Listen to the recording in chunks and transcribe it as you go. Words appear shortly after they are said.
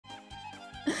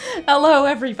Hello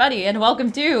everybody and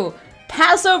welcome to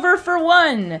Passover for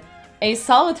One, a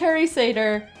solitary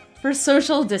Seder for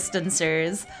social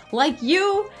distancers. Like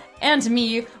you and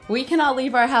me, we cannot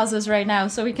leave our houses right now,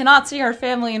 so we cannot see our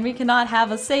family and we cannot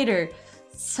have a Seder.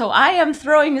 So I am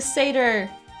throwing a Seder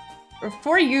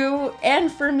for you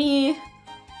and for me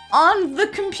on the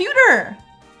computer,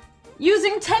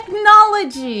 using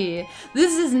technology.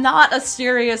 This is not a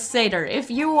serious Seder. If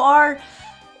you are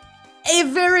a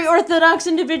very orthodox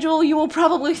individual, you will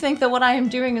probably think that what I am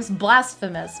doing is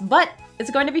blasphemous, but it's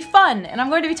going to be fun, and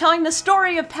I'm going to be telling the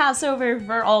story of Passover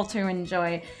for all to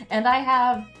enjoy, and I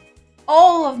have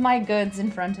all of my goods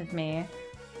in front of me.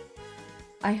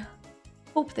 I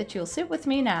hope that you'll sit with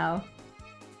me now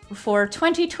for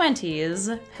 2020's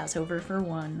Passover for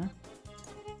One.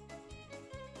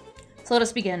 So let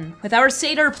us begin with our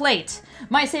Seder plate.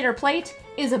 My Seder plate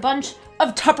is a bunch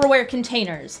of Tupperware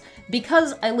containers,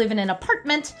 because I live in an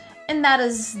apartment, and that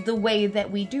is the way that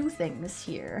we do things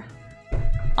here.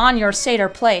 On your Seder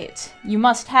plate, you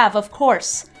must have, of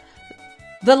course,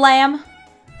 the lamb,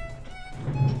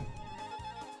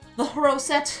 the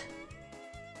roset,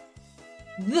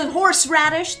 the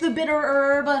horseradish, the bitter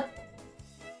herb,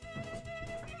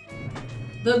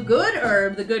 the good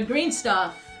herb, the good green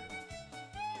stuff,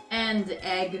 and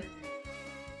egg.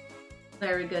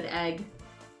 Very good egg.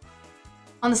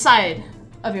 On the side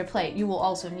of your plate, you will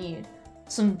also need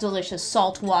some delicious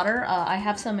salt water. I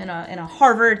have some in a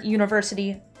Harvard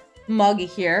University mug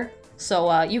here,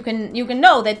 so you can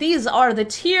know that these are the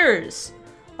tears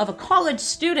of a college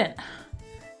student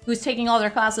who's taking all their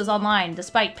classes online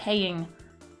despite paying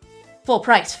full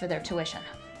price for their tuition.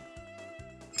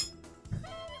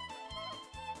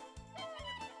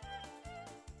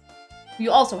 You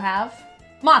also have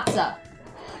matzah.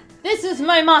 This is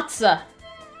my matzah.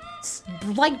 It's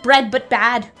like bread, but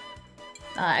bad.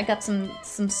 I got some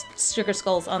sugar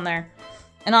skulls on there.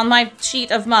 And on my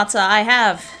sheet of matzah, I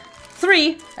have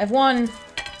 3. I have 1,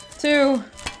 2,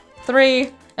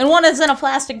 3, and 1 is in a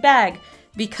plastic bag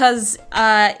because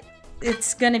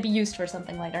it's gonna be used for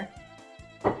something later.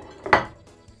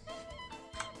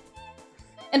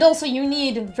 And also, you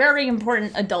need very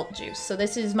important adult juice. So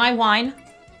this is my wine.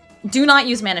 Do not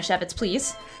use Manischewitz,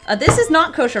 please. This is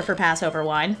not kosher for Passover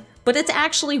wine, but it's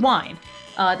actually wine.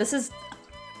 This is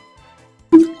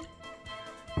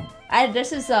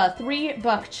 3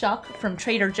 buck chuck from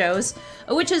Trader Joe's,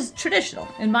 which is traditional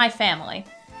in my family.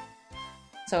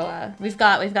 So we've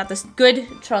got this good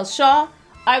Charles Shaw.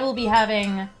 I will be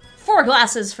having 4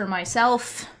 glasses for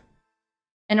myself,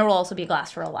 and there will also be a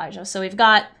glass for Elijah. So we've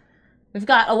got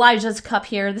Elijah's cup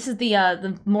here. This is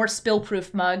the more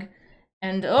spill-proof mug.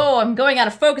 And oh, I'm going out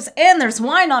of focus, and there's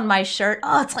wine on my shirt.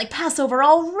 Oh, it's like Passover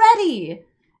already!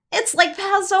 It's like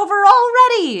Passover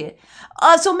already!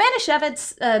 So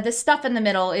Manischewitz, this stuff in the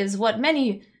middle, is what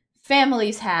many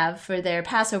families have for their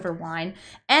Passover wine,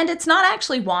 and it's not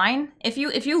actually wine. If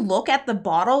you look at the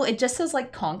bottle, it just says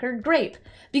like Concord grape,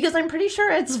 because I'm pretty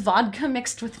sure it's vodka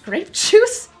mixed with grape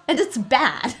juice, and it's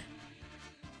bad.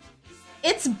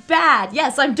 It's bad.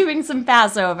 Yes, I'm doing some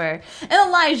Passover. And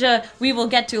Elijah, we will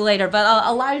get to later, but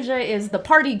Elijah is the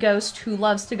party ghost who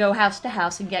loves to go house to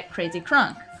house and get crazy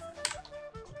crunk.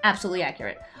 Absolutely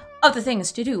accurate. Other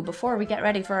things to do before we get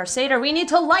ready for our Seder, we need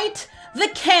to light the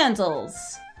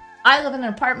candles. I live in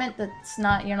an apartment that's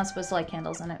you're not supposed to light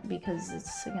candles in it because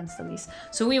it's against the lease.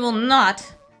 So we will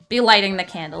not be lighting the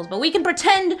candles, but we can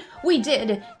pretend we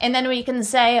did, and then we can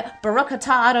say, Baruch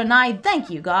atah Adonai, thank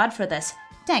you, God, for this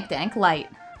dank light.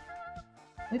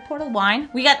 We poured a wine.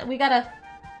 We gotta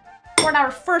pour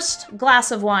our first glass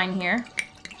of wine here.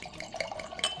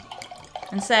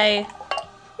 And say,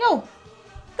 yo,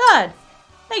 God,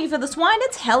 thank you for this wine.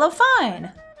 It's hella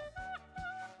fine.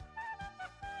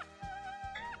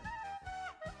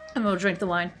 I'm gonna drink the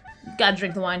wine. Gotta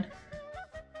drink the wine.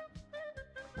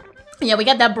 Yeah, we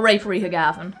got that beret for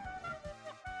Hagafen.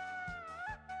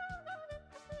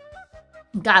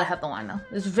 Gotta have the wine, though.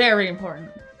 It's very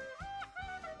important.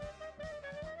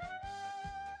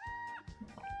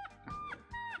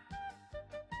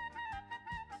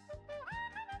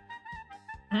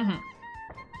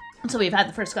 So we've had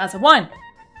the first glass of wine.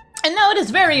 And now it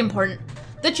is very important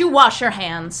that you wash your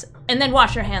hands, and then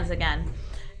wash your hands again.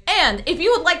 And if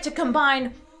you would like to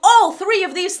combine all 3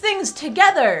 of these things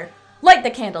together, light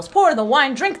the candles, pour the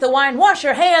wine, drink the wine, wash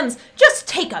your hands, just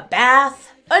take a bath.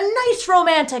 A nice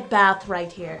romantic bath right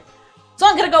here. So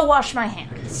I'm gonna go wash my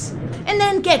hands. And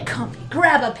then get comfy,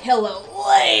 grab a pillow,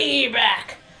 lay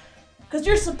back. Because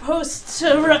you're supposed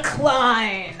to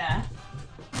recline.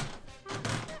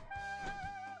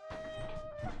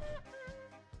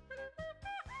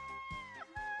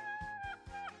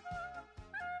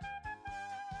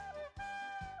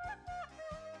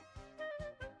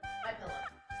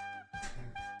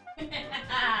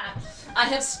 I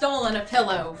have stolen a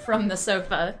pillow from the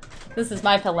sofa. This is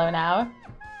my pillow now.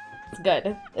 It's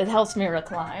good. It helps me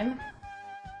recline.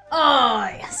 Oh,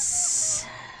 yes.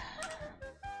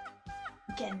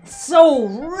 Getting so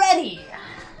ready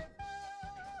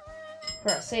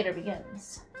for our Seder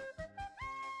begins.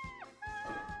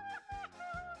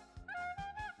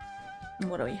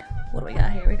 What do we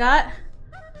got here? We got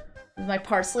my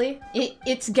parsley.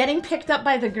 It's getting picked up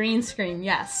by the green screen,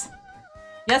 yes.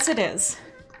 Yes, it is.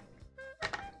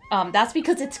 That's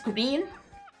because it's green.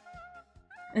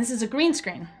 And this is a green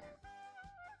screen.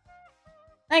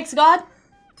 Thanks, God.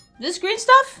 This green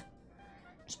stuff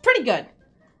is pretty good.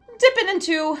 Dip it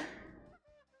into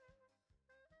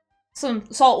some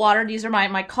salt water. These are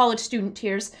my college student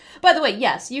tears. By the way,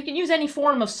 yes, you can use any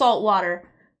form of salt water,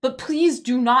 but please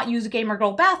do not use Gamer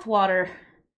Girl bath water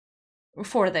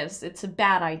for this. It's a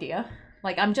bad idea.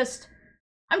 Like, I'm just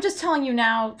telling you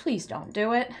now, please don't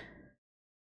do it.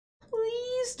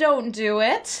 Please don't do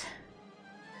it.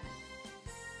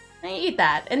 I eat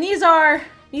that. And these are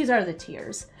the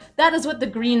tears. That is what the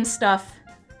green stuff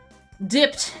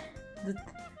dipped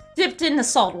in the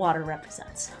salt water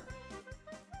represents.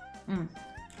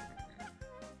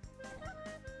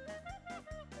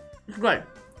 It's good.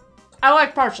 I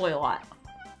like parsley a lot.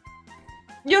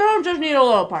 You don't just need a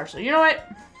little parsley. You know what?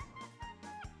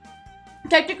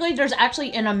 Technically, there's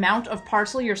actually an amount of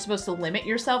parsley you're supposed to limit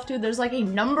yourself to. There's like a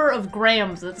number of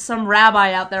grams that some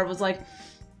rabbi out there was like,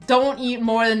 don't eat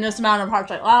more than this amount of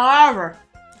parsley. However,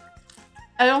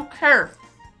 I don't care.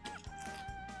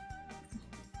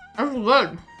 It's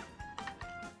good.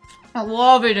 I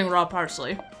love eating raw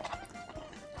parsley.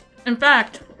 In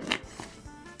fact,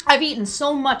 I've eaten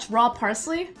so much raw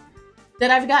parsley that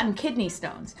I've gotten kidney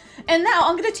stones. And now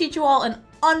I'm gonna teach you all an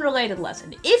unrelated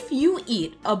lesson. If you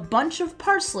eat a bunch of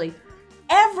parsley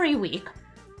every week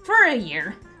for a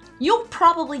year, you'll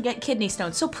probably get kidney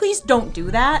stones. So please don't do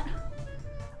that.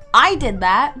 I did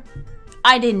that.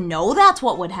 I didn't know that's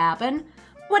what would happen,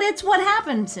 but it's what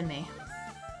happened to me.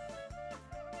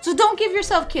 So don't give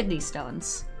yourself kidney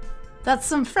stones. That's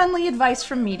some friendly advice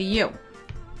from me to you.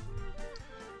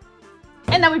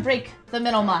 And now we break the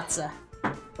middle matzah.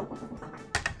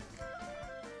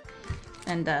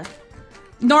 And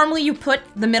normally you put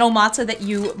the middle matzah that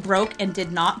you broke and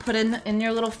did not put in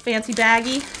your little fancy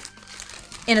baggie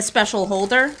in a special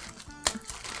holder.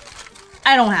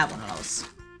 I don't have one of those.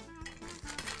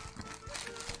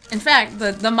 In fact,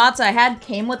 the matzah I had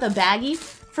came with a baggie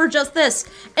for just this.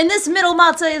 And this middle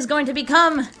matzah is going to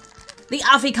become the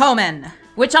afikomen,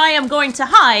 which I am going to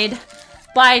hide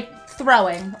by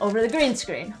throwing over the green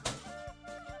screen.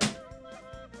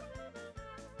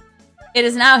 It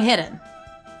is now hidden.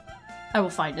 I will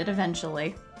find it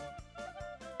eventually.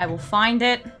 I will find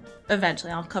it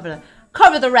eventually. I'll cover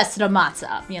the rest of the matzah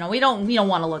up. You know, we don't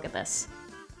want to look at this.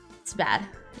 It's bad.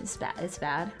 It's bad. It's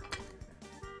bad.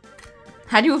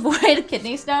 How do you avoid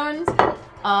kidney stones?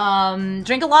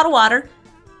 Drink a lot of water,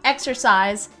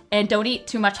 exercise, and don't eat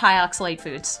too much high oxalate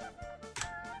foods.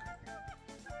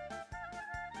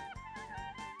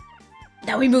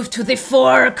 Now we move to the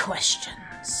 4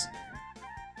 questions.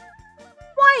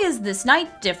 Why is this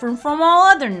night different from all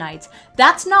other nights?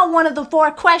 That's not one of the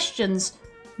 4 questions,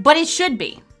 but it should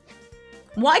be.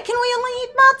 Why can we only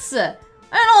eat matzah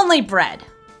and only bread?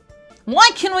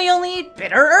 Why can we only eat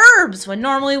bitter herbs when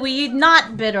normally we eat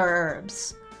not bitter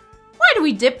herbs? Why do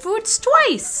we dip foods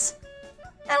twice?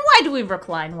 And why do we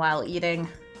recline while eating?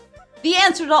 The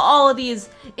answer to all of these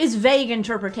is vague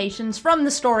interpretations from the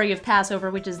story of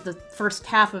Passover, which is the first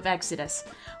half of Exodus,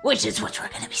 which is what we're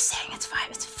going to be saying. It's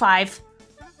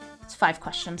 5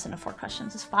 questions and 4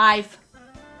 questions. It's 5.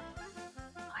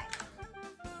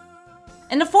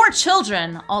 And the 4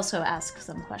 children also ask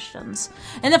some questions.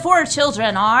 And the 4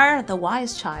 children are the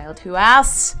wise child who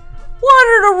asks, what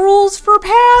are the rules for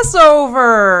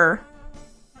Passover?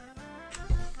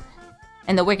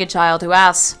 And the wicked child who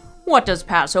asks, what does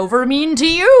Passover mean to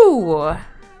you?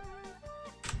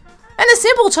 And the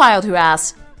simple child who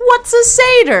asks, what's a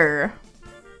Seder?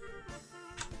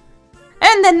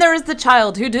 And then there is the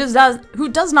child who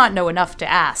does not know enough to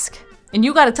ask. And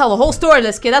you gotta tell the whole story to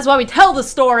this kid. That's why we tell the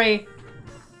story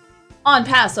on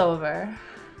Passover.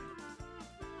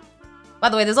 By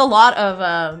the way, there's a lot of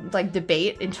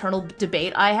internal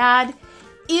debate I had.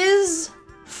 Is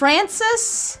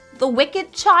Francis the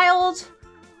wicked child?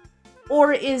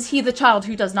 Or is he the child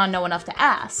who does not know enough to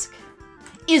ask?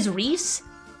 Is Reese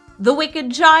the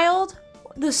wicked child?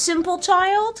 The simple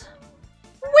child?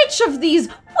 Which of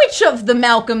the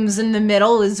Malcolms in the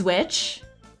middle is which?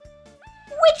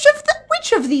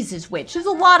 Which of these is which? There's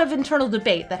a lot of internal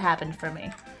debate that happened for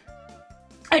me.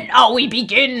 And now we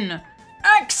begin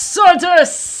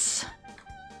Exodus!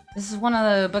 This is one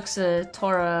of the books of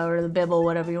Torah, or the Bible,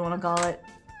 whatever you want to call it.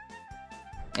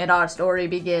 And our story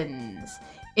begins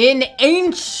in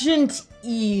ancient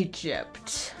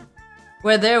Egypt,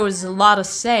 where there was a lot of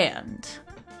sand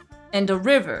and a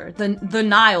river, the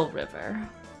Nile River.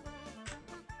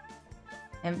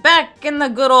 And back in the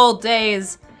good old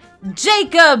days,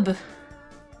 Jacob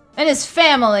and his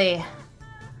family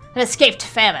had escaped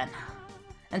famine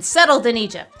and settled in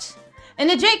Egypt.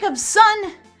 And Jacob's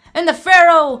son and the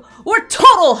Pharaoh were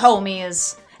total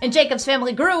homies. And Jacob's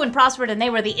family grew and prospered, and they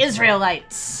were the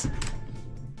Israelites.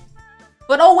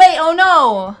 But oh wait, oh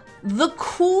no! The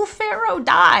cool Pharaoh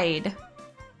died.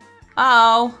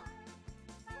 Oh,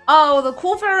 the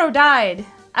cool Pharaoh died.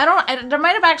 There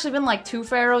might have actually been like 2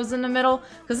 pharaohs in the middle,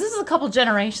 because this is a couple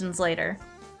generations later.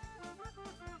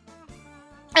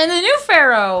 And the new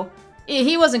Pharaoh,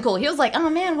 he wasn't cool. He was like, oh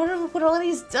man, what are all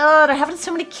these, they're having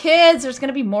so many kids, there's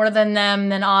gonna be more than them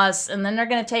than us, and then they're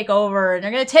gonna take over, and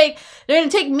they're gonna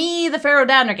take me, the Pharaoh,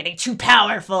 down, they're getting too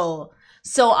powerful.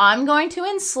 So I'm going to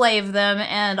enslave them,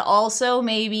 and also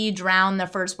maybe drown their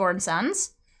firstborn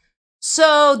sons.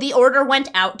 So the order went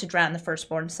out to drown the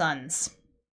firstborn sons.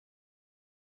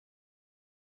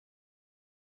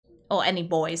 Oh, any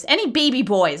boys. Any baby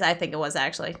boys, I think it was,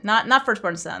 actually. Not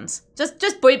firstborn sons.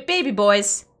 Just baby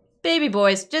boys. Baby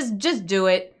boys. Just do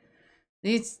it.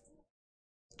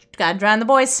 Gotta drown the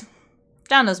boys.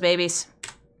 Drown those babies.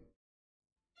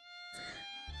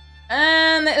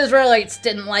 And the Israelites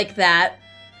didn't like that.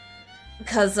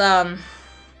 Because,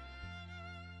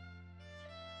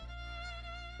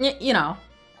 you know.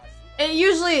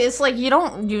 It's like, you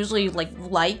don't usually,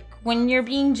 like when you're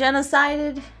being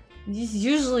genocided. You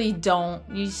usually don't.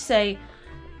 You say,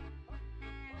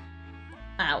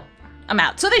 out. I'm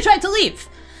out. So they tried to leave.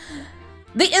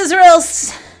 The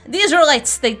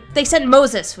Israelites, they sent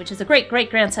Moses, which is a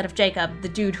great-great-grandson of Jacob, the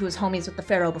dude who was homies with the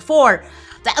Pharaoh before,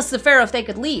 to ask the Pharaoh if they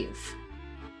could leave.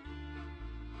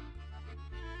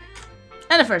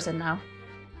 And the Pharaoh said no.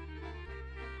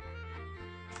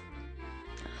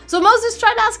 So Moses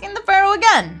tried asking the Pharaoh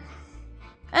again.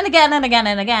 And again, and again,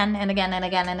 and again, and again, and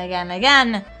again, and again, and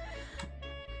again.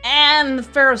 And the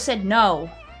Pharaoh said no.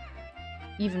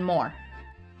 Even more.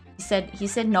 He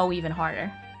said no even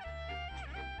harder.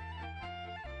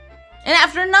 And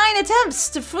after 9 attempts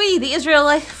to free the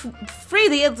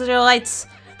Israelites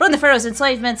from the Pharaoh's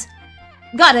enslavement,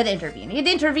 God had intervened. He had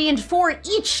intervened for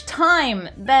each time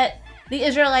that the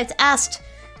Israelites asked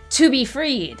to be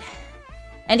freed.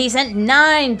 And he sent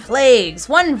 9 plagues,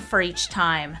 1 for each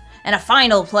time, and a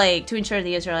final plague to ensure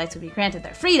the Israelites would be granted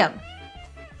their freedom.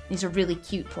 These are really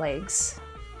cute plagues.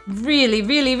 Really,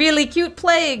 really, really cute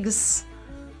plagues.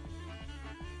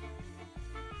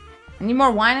 Any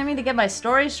more wine on me to get my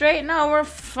story straight? No, we're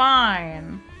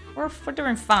fine. We're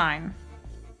doing fine.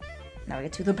 Now we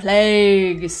get to the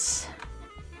plagues.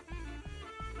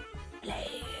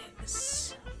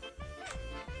 Plagues.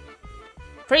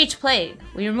 For each plague,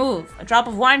 we remove a drop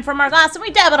of wine from our glass and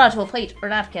we dab it onto a plate or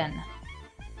napkin.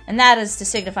 And that is to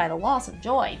signify the loss of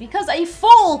joy, because a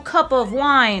full cup of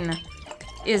wine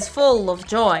is full of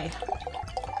joy.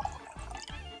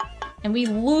 And we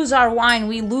lose our wine,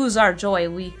 we lose our joy,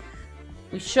 we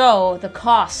show the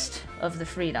cost of the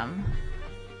freedom.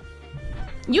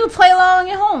 You play along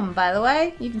at home, by the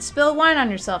way. You can spill wine on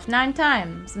yourself 9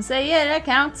 times and say, yeah, that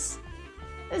counts.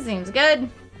 This seems good.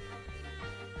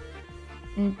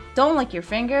 And don't lick your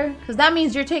finger, because that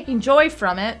means you're taking joy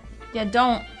from it. Yeah,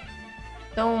 don't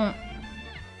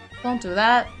do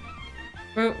that.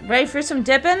 We're ready for some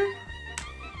dipping?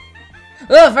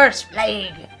 Oh, first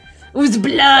plague was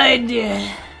blood.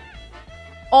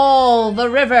 All the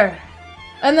river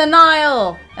and the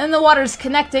Nile and the waters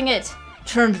connecting it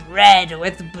turned red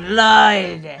with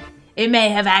blood. It may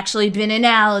have actually been an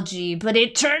algae, but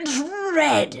it turned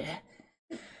red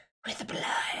with blood.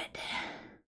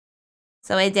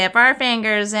 So we dip our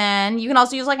fingers in. You can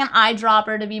also use like an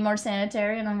eyedropper to be more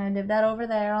sanitary, and I'm gonna dip that over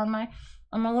there on my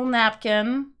little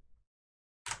napkin.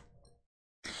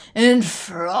 And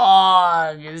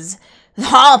frogs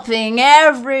hopping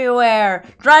everywhere,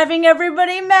 driving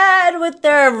everybody mad with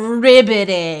their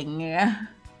ribbiting.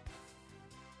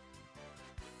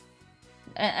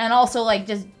 And also like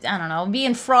just, I don't know,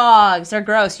 being frogs, they're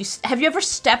gross. Have you ever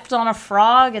stepped on a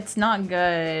frog? It's not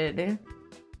good.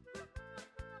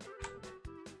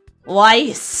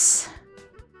 Lice.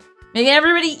 Making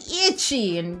everybody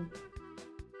itchy and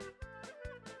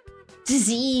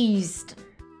diseased.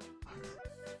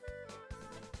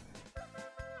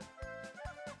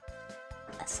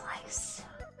 That's lice.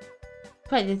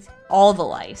 But it's all the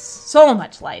lice. So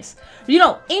much lice. You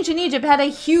know, ancient Egypt had a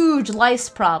huge lice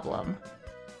problem.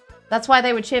 That's why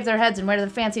they would shave their heads and wear the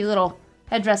fancy little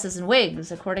headdresses and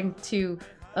wigs, according to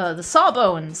the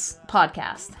Sawbones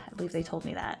podcast. I believe they told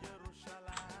me that.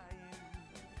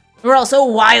 We're also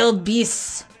wild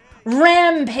beasts.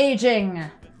 Rampaging.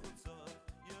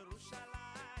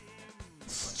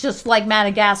 It's just like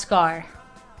Madagascar.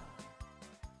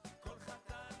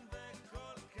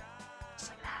 Just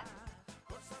like that.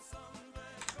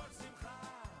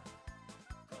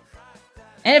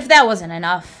 And if that wasn't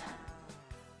enough,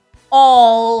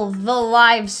 all the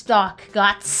livestock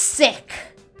got sick.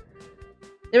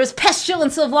 There was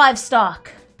pestilence of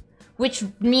livestock, which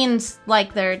means,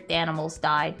 like, their animals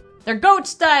died. Their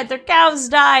goats died, their cows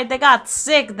died, they got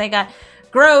sick, they got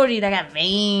grody, they got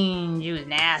mange, it was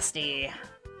nasty.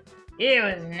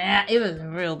 It was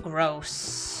real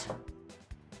gross.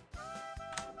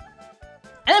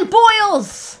 And then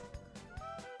boils!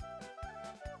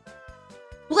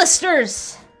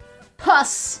 Blisters!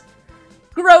 Pus!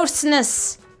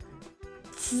 Grossness!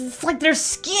 It's like their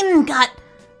skin got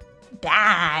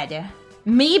bad.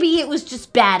 Maybe it was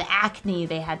just bad acne,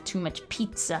 they had too much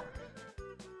pizza.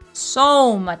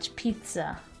 So much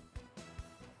pizza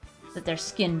that their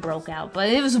skin broke out, but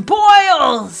it was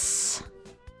boils!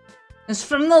 It's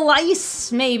from the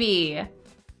lice, maybe.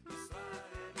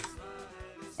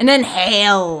 And then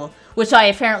hail, which I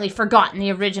apparently forgot in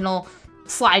the original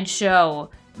slideshow,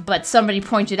 but somebody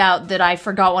pointed out that I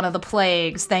forgot one of the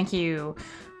plagues. Thank you.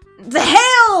 The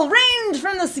hail rained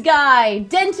from the sky,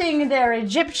 denting their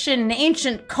Egyptian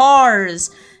ancient cars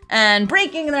and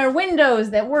breaking their windows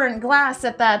that weren't glass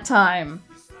at that time.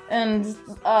 And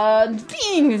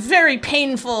being very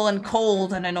painful and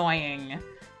cold and annoying.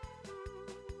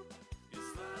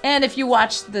 And if you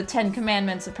watch the 10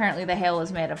 Commandments, apparently the hail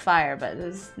is made of fire, but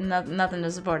there's nothing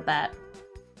to support that.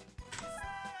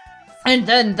 And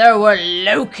then there were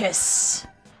locusts.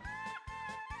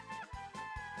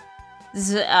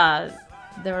 There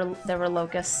were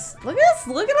locusts. Look at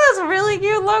this really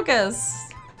cute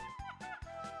locust.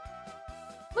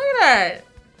 Look at that.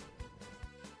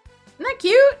 Isn't that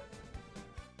cute?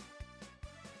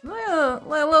 Like a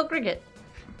little cricket.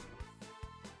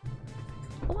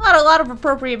 A lot of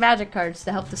appropriate magic cards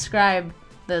to help describe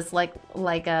this, like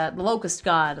the locust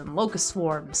god and locust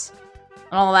swarms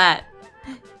and all that.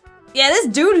 Yeah, this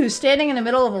dude who's standing in the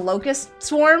middle of a locust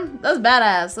swarm, that's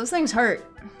badass. Those things hurt.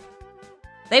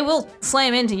 They will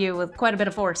slam into you with quite a bit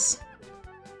of force.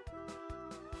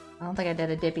 I don't think I did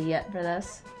a Dippy yet for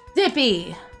this.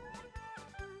 Dippy!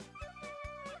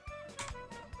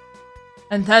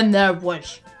 And then there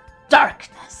was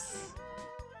darkness.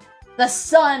 The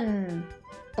sun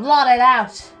blotted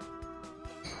out.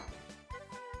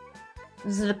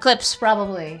 This is an eclipse,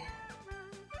 probably.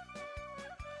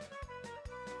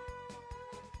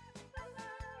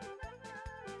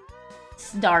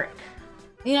 It's dark.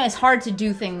 You know, it's hard to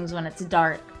do things when it's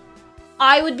dark.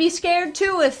 I would be scared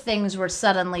too if things were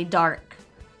suddenly dark.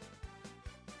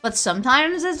 But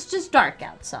sometimes it's just dark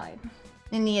outside.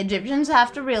 And the Egyptians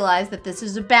have to realize that this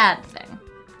is a bad thing.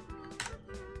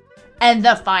 And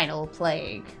the final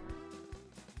plague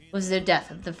was the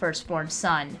death of the firstborn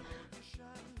son.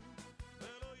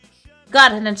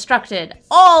 God had instructed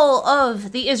all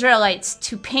of the Israelites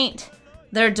to paint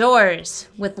their doors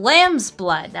with lamb's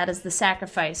blood. That is the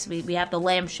sacrifice. We have the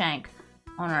lamb shank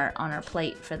on our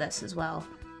plate for this as well.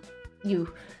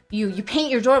 You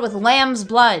paint your door with lamb's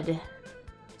blood,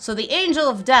 so the angel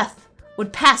of death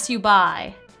would pass you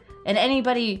by, and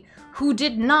anybody who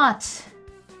did not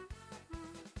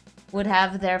would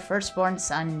have their firstborn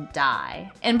son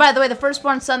die. And by the way, the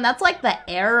firstborn son, that's like the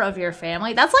heir of your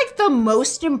family. That's like the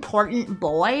most important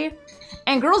boy.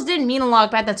 And girls didn't mean a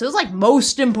lot back then, so it was like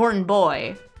most important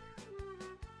boy.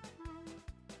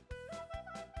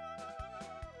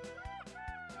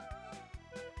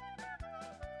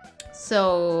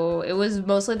 So it was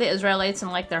mostly the Israelites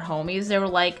and like their homies. They were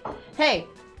like, hey,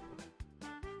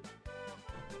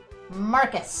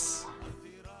 Marcus.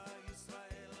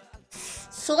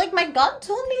 So like my god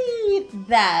told me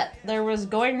that there was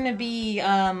going to be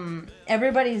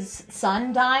everybody's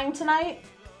son dying tonight.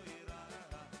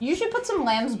 You should put some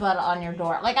lamb's blood on your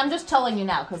door. Like, I'm just telling you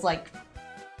now, because, like,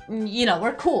 you know,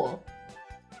 we're cool.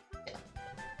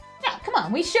 Yeah, come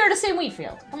on. We share the same wheat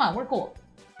field. Come on, we're cool.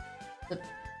 The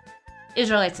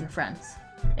Israelites and friends.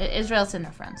 Israelites and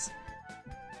their friends.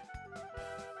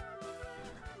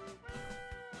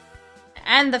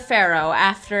 And the Pharaoh,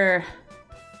 after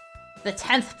the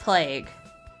 10th plague,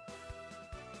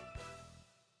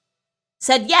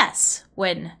 said yes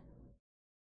when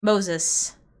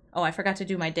Moses... Oh, I forgot to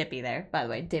do my Dippy there, by the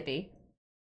way, Dippy.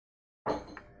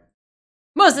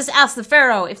 Moses asked the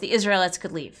Pharaoh if the Israelites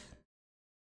could leave.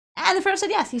 And the Pharaoh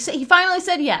said yes. He finally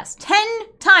said yes. 10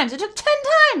 times. It took 10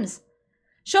 times.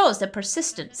 Shows that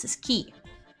persistence is key.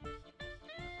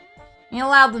 He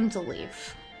allowed them to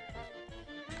leave.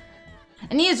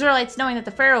 And the Israelites, knowing that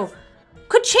the Pharaoh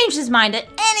could change his mind at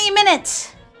any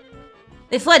minute,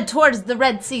 they fled towards the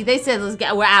Red Sea. They said,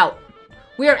 we're out.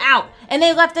 We're out. And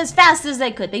they left as fast as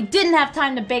they could. They didn't have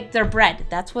time to bake their bread.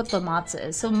 That's what the matzah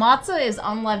is. So matzah is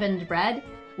unleavened bread,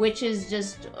 which is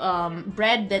just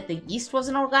bread that the yeast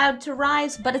wasn't allowed to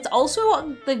rise. But it's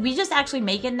also, like, we just actually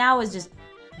make it now as just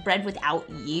bread without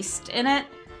yeast in it.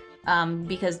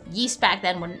 Because yeast back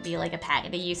then wouldn't be like a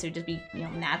packet of yeast. It would just be, you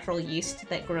know, natural yeast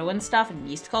that grew and stuff in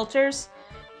yeast cultures.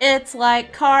 It's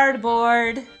like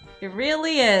cardboard. It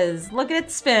really is. Look at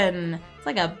it spin. It's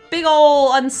like a big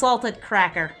ol' unsalted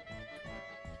cracker.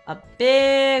 A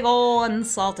big ol'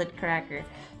 unsalted cracker.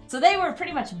 So they were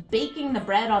pretty much baking the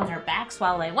bread on their backs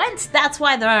while they went. That's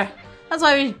why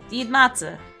we eat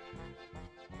matzah.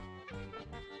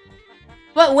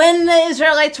 But when the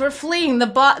Israelites were fleeing,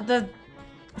 the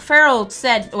Pharaoh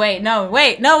said, wait,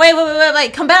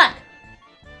 come back.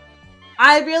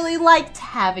 I really liked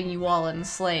having you all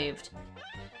enslaved.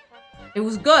 It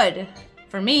was good.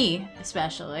 For me,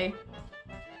 especially.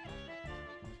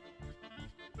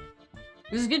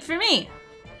 It was good for me.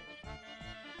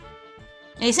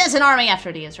 And he sends an army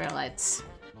after the Israelites.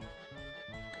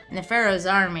 And the Pharaoh's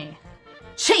army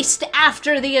chased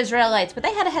after the Israelites, but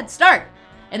they had a head start.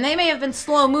 And they may have been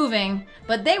slow moving,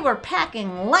 but they were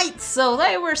packing light, so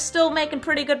they were still making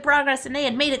pretty good progress, and they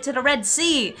had made it to the Red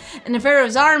Sea. And the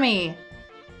Pharaoh's army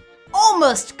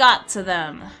almost got to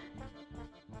them.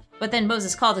 But then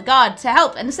Moses called to God to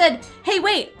help and said, hey,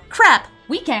 wait, crap,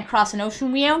 we can't cross an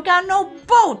ocean, we ain't got no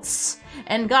boats.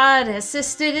 And God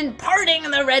assisted in parting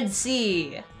the Red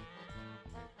Sea.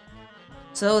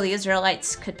 So the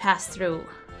Israelites could pass through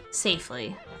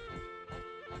safely.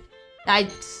 By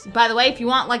the way, if you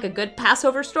want like a good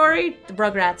Passover story, the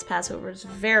Rugrats Passover is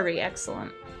very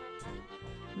excellent.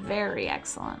 Very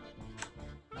excellent.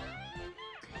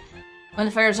 When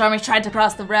the Pharaoh's army tried to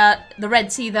cross the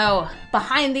Red Sea, though,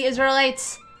 behind the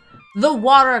Israelites, the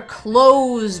water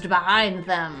closed behind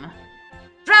them,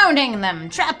 drowning them,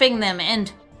 trapping them,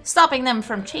 and stopping them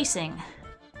from chasing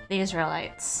the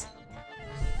Israelites.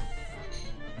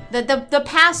 The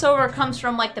Passover comes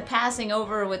from like the passing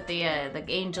over with the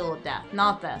angel of death,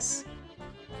 not this.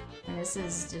 And this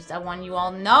is just one you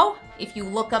all know. If you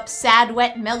look up sad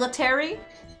wet military,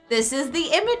 this is the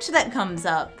image that comes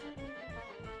up.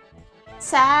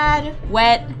 Sad,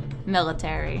 wet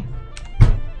military.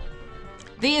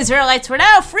 The Israelites were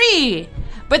now free,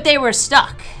 but they were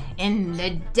stuck in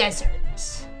the desert.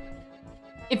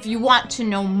 If you want to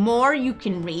know more, you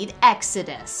can read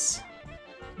Exodus.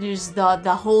 There's the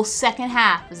whole second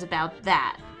half is about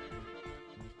that.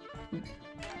 And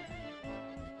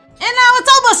now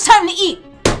it's almost time to eat!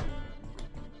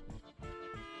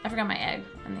 I forgot my egg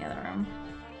in the other room.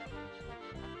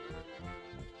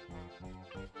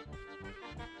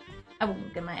 I will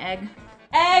get my egg.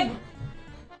 Egg!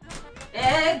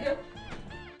 Egg!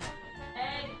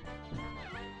 Egg!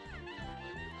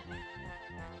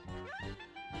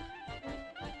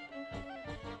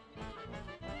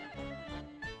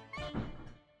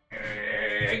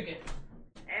 Egg!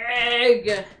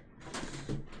 Egg!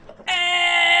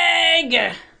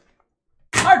 Egg!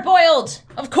 Hard-boiled,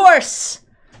 of course!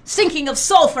 Stinking of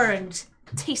sulfur and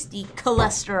tasty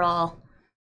cholesterol.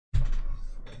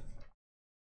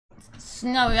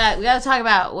 No, we gotta talk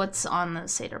about what's on the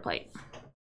Seder plate.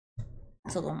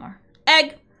 It's a little more.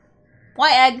 Egg!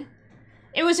 Why egg?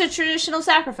 It was a traditional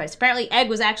sacrifice. Apparently egg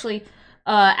was actually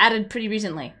added pretty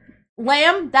recently.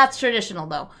 Lamb, that's traditional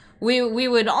though. We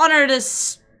would honor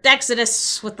this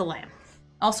Exodus with the lamb.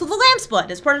 Also the lamb's blood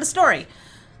is part of the story.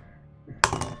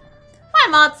 Why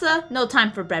matzah? No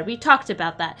time for bread. We talked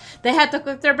about that. They had to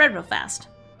cook their bread real fast.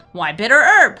 Why bitter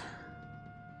herb?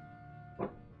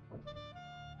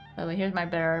 By the way, here's my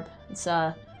bitter herb. It's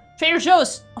Trader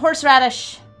Joe's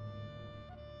horseradish.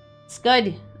 It's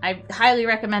good. I highly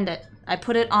recommend it. I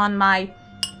put it on my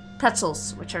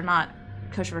pretzels, which are not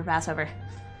kosher for Passover.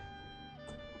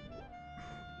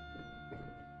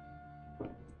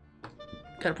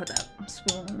 Gotta put that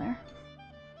spoon in there.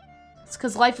 It's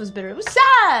because life was bitter. It was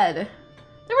sad.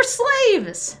 They were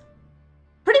slaves.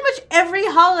 Pretty much every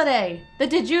holiday that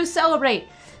the Jews celebrate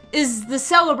is the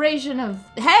celebration of,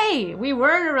 hey, we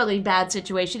were in a really bad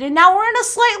situation and now we're in a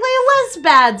slightly less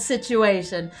bad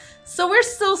situation. So we're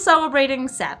still celebrating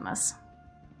sadness.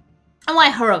 And why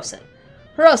haroset?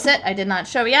 Haroset, I did not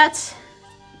show yet,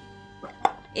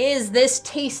 is this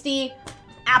tasty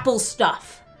apple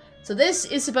stuff. So this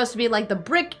is supposed to be like the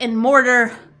brick and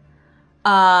mortar.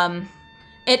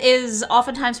 It is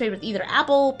oftentimes made with either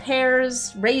apple,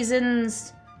 pears,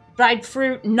 raisins, dried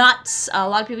fruit, nuts. A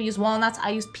lot of people use walnuts. I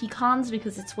used pecans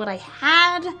because it's what I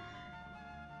had.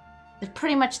 They're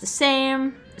pretty much the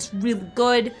same. It's really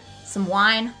good. Some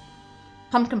wine.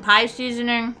 Pumpkin pie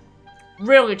seasoning.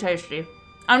 Really tasty.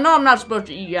 I know I'm not supposed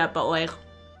to eat yet, but like,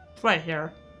 it's right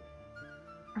here.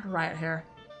 Right here.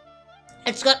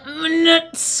 It's got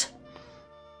nuts.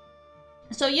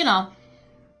 So, you know,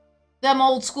 them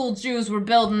old school Jews were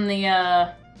building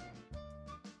the,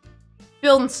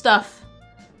 building stuff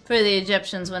for the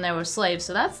Egyptians when they were slaves.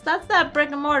 So that's that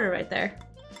brick and mortar right there.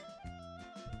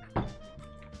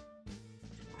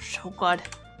 So good.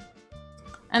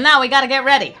 And now we gotta get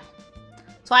ready.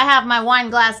 So I have my wine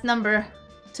glass number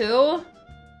 2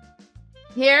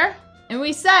 here, and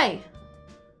we say,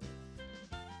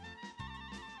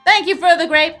 thank you for the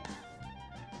grape.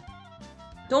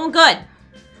 Doing good.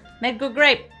 Make good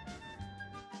grape.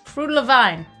 Fruit of the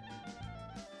vine.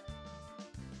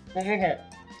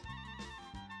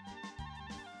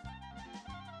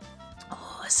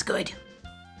 Oh, it's good.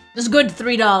 It's good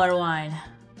 $3 wine.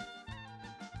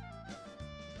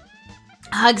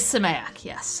 CHAG SEMEACH,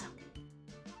 yes.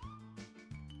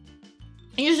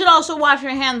 And you should also wash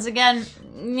your hands again.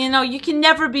 You know, you can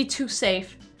never be too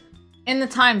safe in the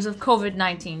times of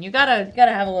COVID-19. You gotta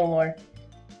have a little more.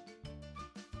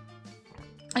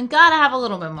 And gotta have a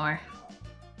little bit more.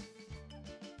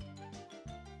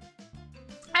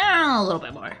 A little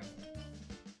bit more.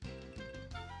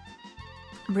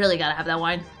 Really gotta have that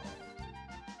wine.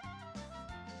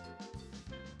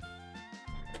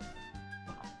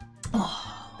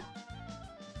 Oh.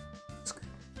 It's good.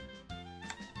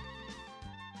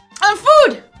 And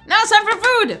food! Now it's time for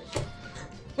food!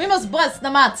 We must bless the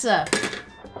matzah.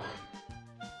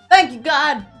 Thank you,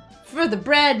 God, for the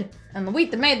bread and the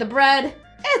wheat that made the bread.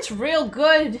 It's real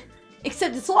good.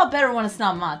 Except it's a lot better when it's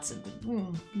not matzah.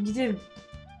 You did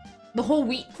the whole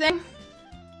wheat thing.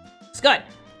 It's good.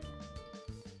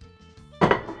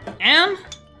 And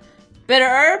bitter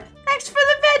herb. Thanks for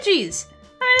the veggies.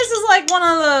 I mean, this is like one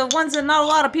of the ones that not a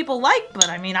lot of people like, but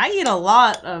I mean, I eat a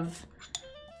lot of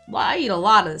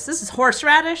this. This is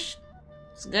horseradish.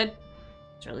 It's good.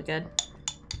 It's really good.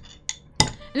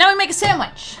 And now we make a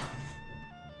sandwich.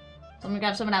 So I'm gonna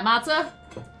grab some of that matzah.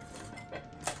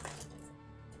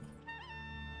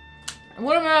 And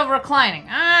what am I reclining?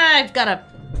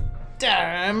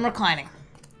 I'm reclining.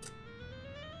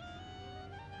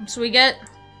 So we get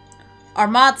our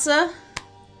matzah,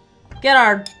 get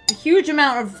our huge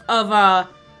amount of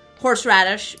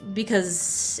horseradish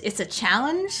because it's a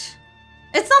challenge.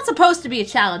 It's not supposed to be a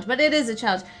challenge, but it is a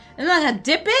challenge. And then I'm gonna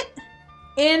dip it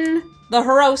in the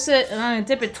haroset, and I'm gonna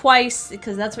dip it twice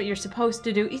because that's what you're supposed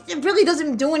to do. It really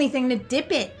doesn't do anything to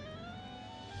dip it.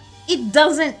 It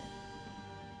doesn't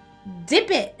dip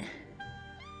it.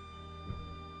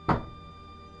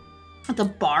 The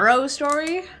borrow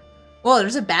story? Whoa,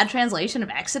 there's a bad translation of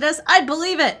Exodus? I'd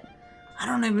believe it. I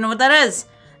don't even know what that is.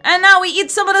 And now we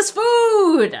eat some of this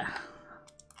food.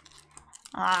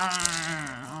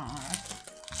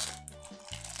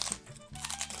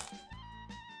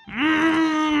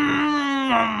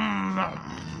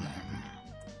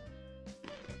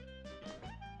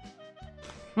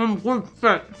 Some good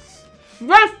shit.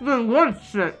 That's the good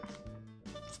shit.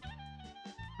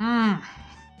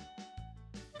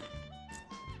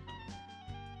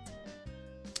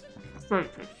 Very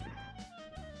tasty.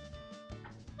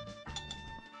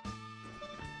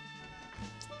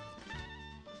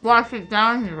 Wash it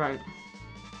down, you're right.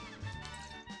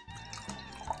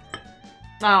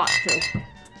 I like to.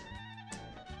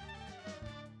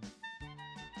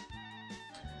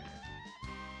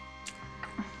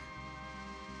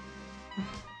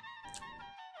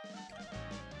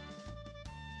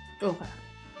 Okay.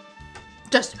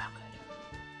 Just about good.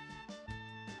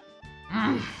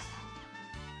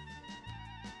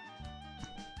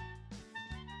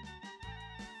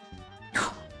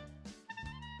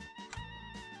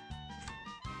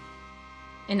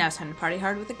 And now it's time to party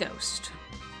hard with the ghost.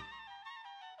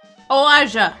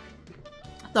 Elijah,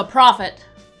 the prophet,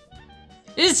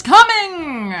 is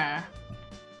coming!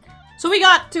 So we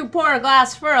got to pour a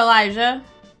glass for Elijah.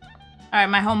 Alright,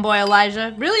 my homeboy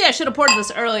Elijah. Really, I should have poured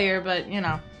this earlier, but, you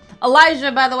know.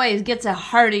 Elijah, by the way, gets a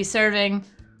hearty serving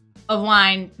of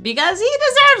wine because he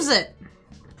deserves it.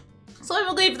 So I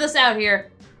will leave this out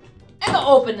here and go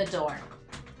open the door.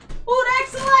 Who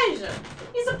next? Elijah.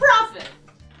 He's a prophet.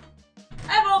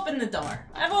 I've opened the door.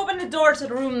 I've opened the door to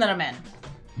the room that I'm in.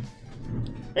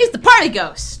 He's the party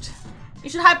ghost. You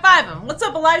should high five him. What's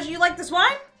up, Elijah? You like this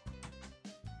wine?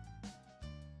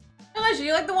 Elijah,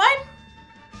 you like the wine?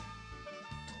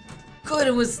 Good,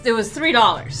 it was $3.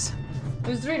 It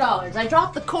was $3. I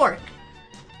dropped the cork.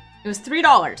 It was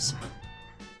 $3.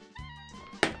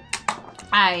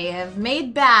 I have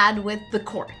made bad with the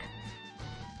cork.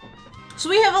 So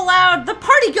we have allowed the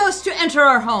party ghost to enter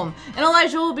our home, and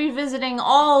Elijah will be visiting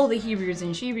all the Hebrews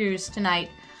and Shebrews tonight,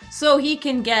 so he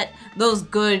can get those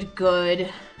good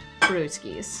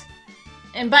brewskis.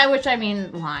 And by which I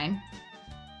mean wine.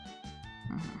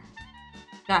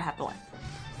 Gotta have the wine.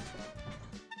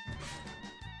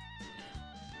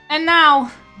 And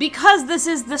now, because this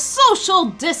is the social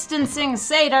distancing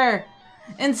Seder,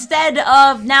 instead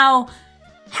of now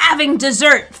having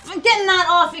dessert, getting that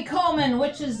afikomen,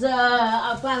 which is,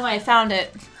 by the way, I found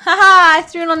it. Haha, I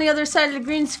threw it on the other side of the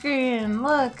green screen.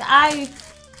 Look, I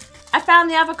found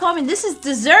the afikomen. This is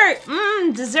dessert.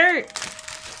 Dessert.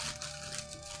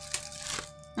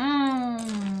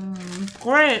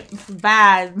 Great. It's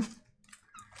bad.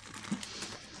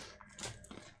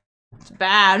 It's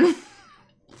bad.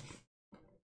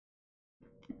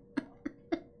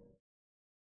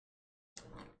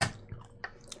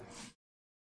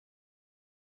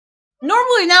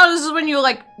 Normally now this is when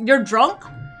you're drunk,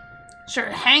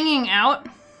 start hanging out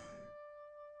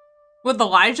with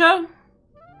Elijah.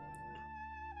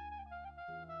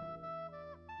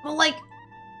 But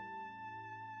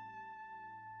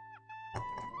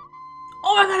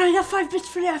oh my god, I got 5 bits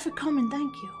for the afikomen,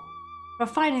 thank you. For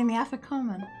finding the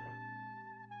afikomen.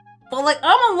 But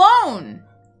I'm alone.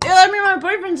 Yeah, I mean my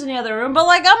boyfriend's in the other room, but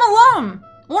I'm alone.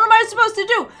 What am I supposed to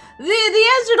do? The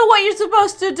answer to what you're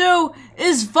supposed to do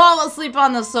is fall asleep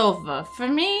on the sofa. For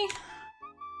me,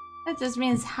 that just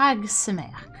means CHAG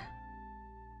SEMEACH.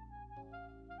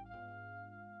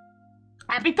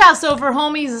 Happy Passover,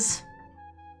 homies.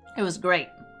 It was great.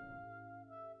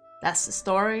 That's the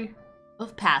story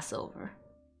of Passover.